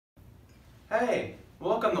Hey,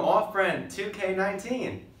 welcome to Off-Brand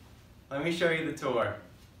 2K19. Let me show you the tour.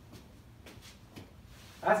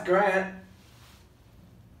 That's Grant.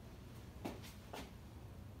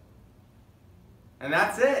 And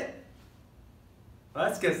that's it.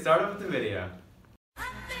 Let's get started with the video.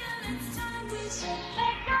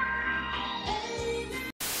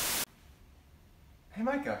 Hey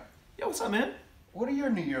Micah, Yo, what's up, man? what are your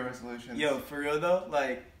New Year resolutions? Yo, for real though,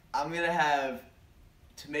 like, I'm gonna have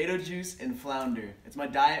tomato juice and flounder. It's my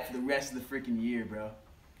diet for the rest of the freaking year, bro.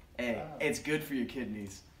 Hey, Oh. it's good for your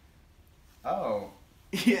kidneys. Oh,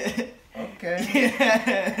 Yeah. okay.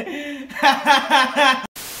 Yeah.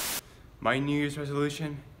 My New Year's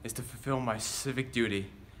resolution is to fulfill my civic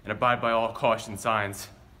duty and abide by all caution signs.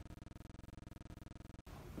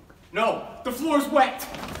 No, the floor's wet!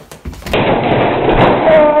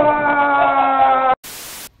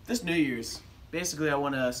 This New Year's, basically I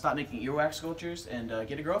want to stop making earwax sculptures and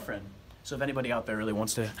get a girlfriend. So if anybody out there really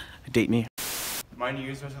wants to date me. My New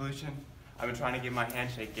Year's resolution, I've been trying to get my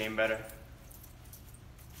handshake game better.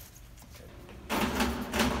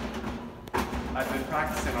 I've been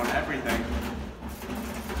practicing on everything.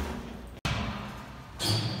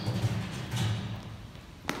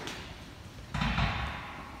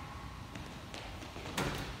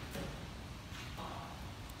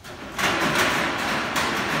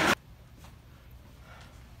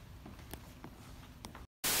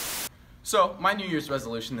 So, my New Year's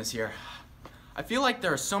resolution this year, I feel like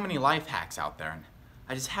there are so many life hacks out there, and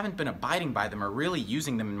I just haven't been abiding by them or really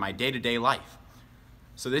using them in my day-to-day life.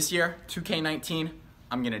 So this year, 2K19,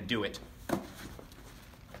 I'm gonna do it.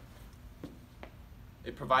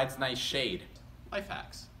 It provides nice shade. Life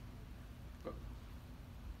hacks.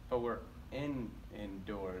 But we're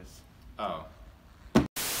indoors. Oh.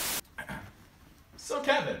 So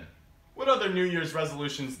Kevin, what other New Year's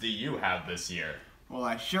resolutions do you have this year? Well,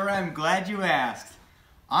 I sure am glad you asked.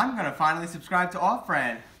 I'm gonna finally subscribe to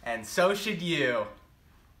Off-Brand. And so should you.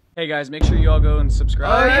 Hey guys, make sure you all go and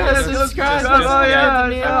subscribe. Oh, yeah, subscribe. Oh,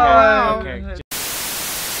 yeah. Okay.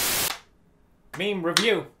 Meme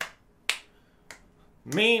review.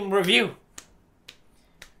 Meme review.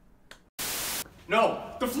 No,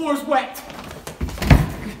 the floor's wet.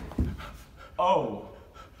 Oh.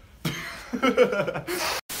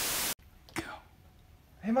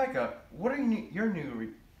 Hey Micah, what are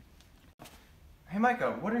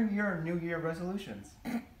your New Year resolutions?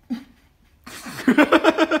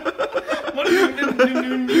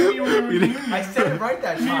 I said it right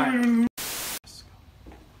that time.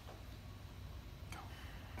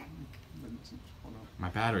 My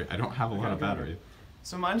battery. I don't have a lot of battery.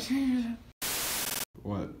 So mine's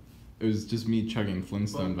What? It was just me chugging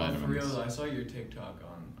Flintstone vitamins. For real though, I saw your TikTok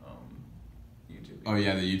on YouTube. Oh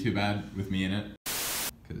yeah, the YouTube ad with me in it.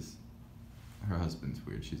 Because her husband's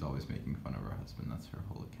weird. She's always making fun of her husband. That's her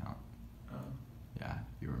whole account. Oh. Yeah,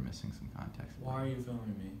 you were missing some context. Why are you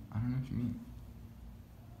filming me? I don't know what you mean.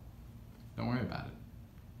 Don't worry about it.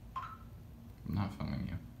 I'm not filming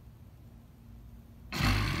you.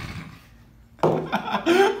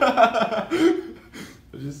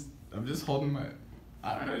 I'm just holding my.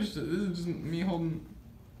 I don't know. This is just me holding.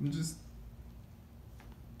 I'm just.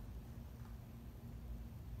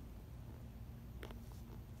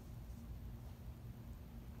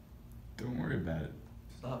 Don't worry about it.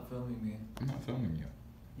 Stop filming me. I'm not filming you.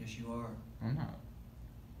 Yes, you are. I'm not.